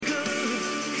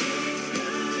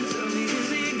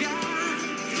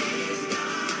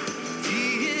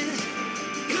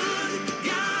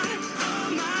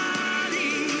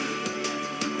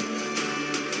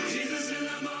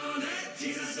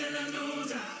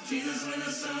Jesus when the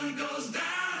sun goes down.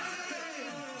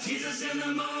 Jesus in the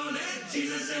morning.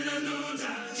 Jesus in the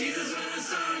noontime. Jesus when the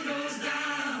sun goes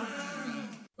down.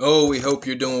 Oh, we hope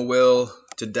you're doing well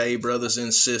today, brothers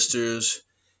and sisters,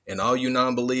 and all you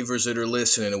non-believers that are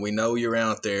listening, and we know you're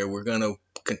out there. We're going to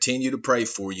continue to pray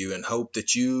for you and hope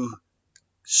that you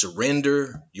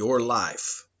surrender your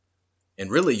life and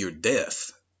really your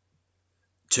death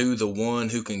to the one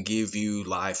who can give you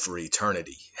life for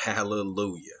eternity.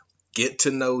 Hallelujah. Get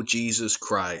to know Jesus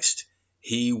Christ.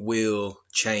 He will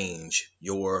change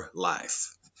your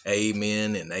life.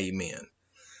 Amen and amen.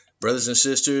 Brothers and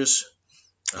sisters,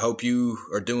 I hope you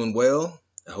are doing well.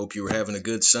 I hope you were having a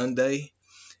good Sunday.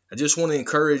 I just want to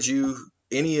encourage you,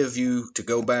 any of you, to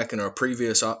go back in our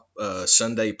previous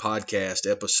Sunday podcast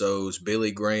episodes.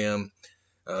 Billy Graham,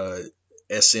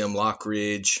 S.M.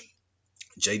 Lockridge,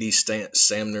 J.D.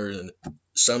 Sumner and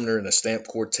the Stamp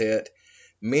Quartet.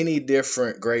 Many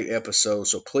different great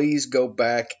episodes. So please go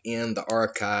back in the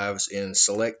archives and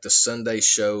select the Sunday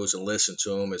shows and listen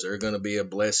to them, as they're going to be a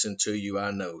blessing to you, I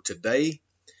know. Today,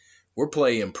 we're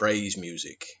playing praise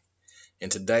music.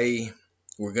 And today,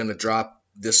 we're going to drop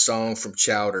this song from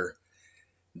Chowder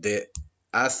that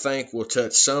I think will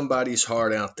touch somebody's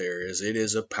heart out there, as it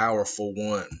is a powerful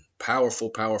one. Powerful,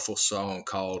 powerful song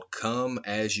called Come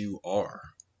As You Are.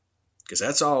 Because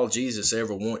that's all Jesus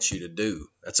ever wants you to do.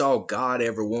 That's all God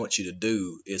ever wants you to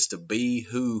do, is to be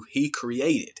who He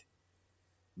created.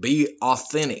 Be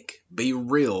authentic, be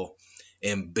real,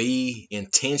 and be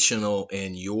intentional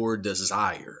in your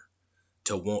desire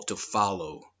to want to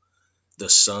follow the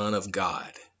Son of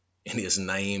God. And His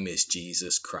name is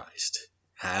Jesus Christ.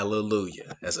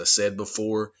 Hallelujah. As I said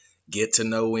before, get to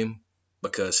know Him,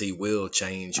 because He will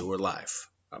change your life.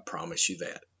 I promise you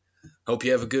that. Hope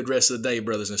you have a good rest of the day,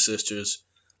 brothers and sisters.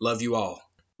 Love you all.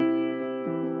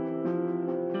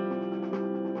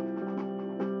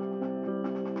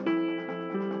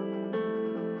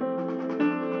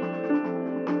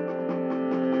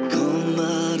 Come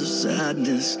out of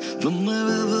sadness from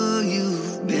wherever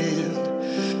you've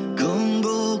been. Come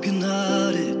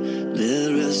broken-hearted,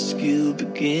 let rescue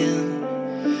begin.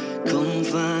 Come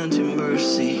find your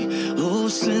mercy, oh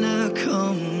sinner,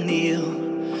 come kneel.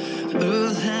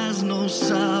 Earth has no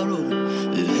sorrow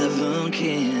that heaven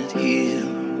can't heal.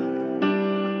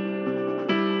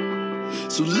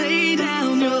 So lay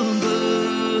down your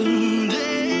burdens,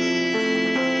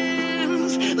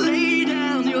 lay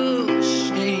down your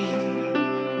shame.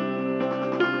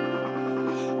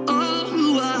 All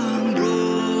who are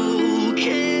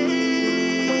broken,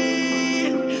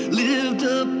 lift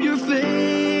up your face.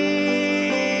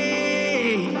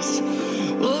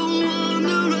 Oh,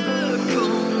 wanderer,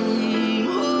 come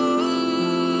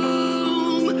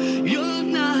home. You're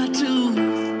not too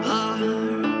far.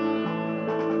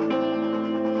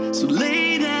 So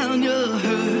lay down your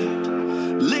hurt,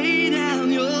 lay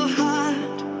down your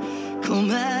heart.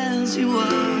 Come as you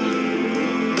are.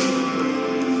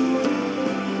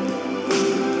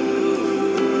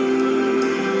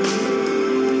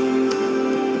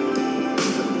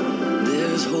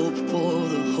 There's hope for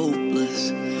the hopeless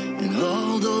and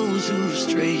all those who've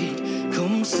strayed.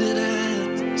 Come sit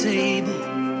at the table,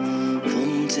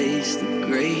 come taste the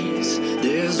grace.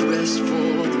 There's rest for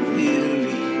the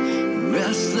weary,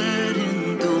 rest that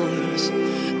endures.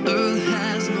 Earth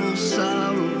has no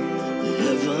sorrow that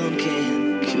heaven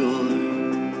can't cure.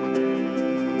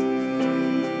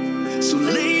 So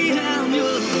lay down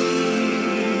your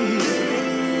burdens,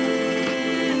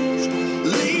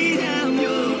 lay down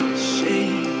your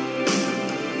shame.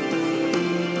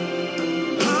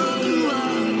 All who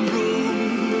are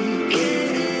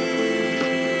broken,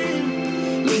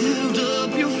 lift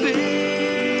up your face.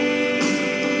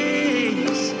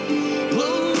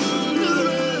 Oh,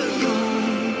 wanderer,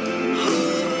 come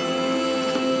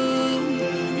home.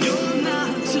 You're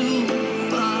not too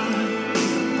far.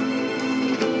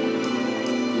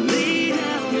 Lay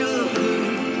down your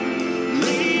hurt,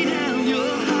 lay down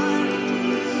your heart.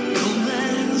 Come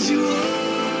as you are.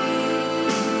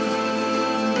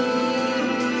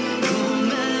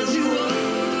 Come as you are.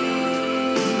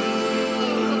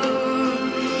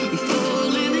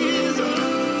 Fall in His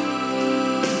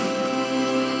arms.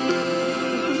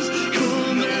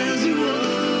 Come as you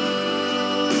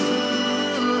are.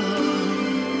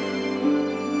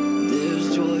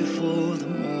 There's joy for the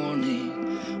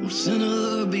morning. Oh,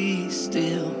 sinner, be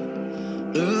still.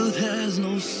 Earth has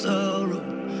no sorrow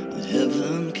that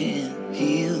heaven can't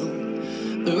heal.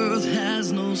 Earth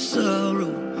has no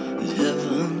sorrow that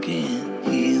heaven can't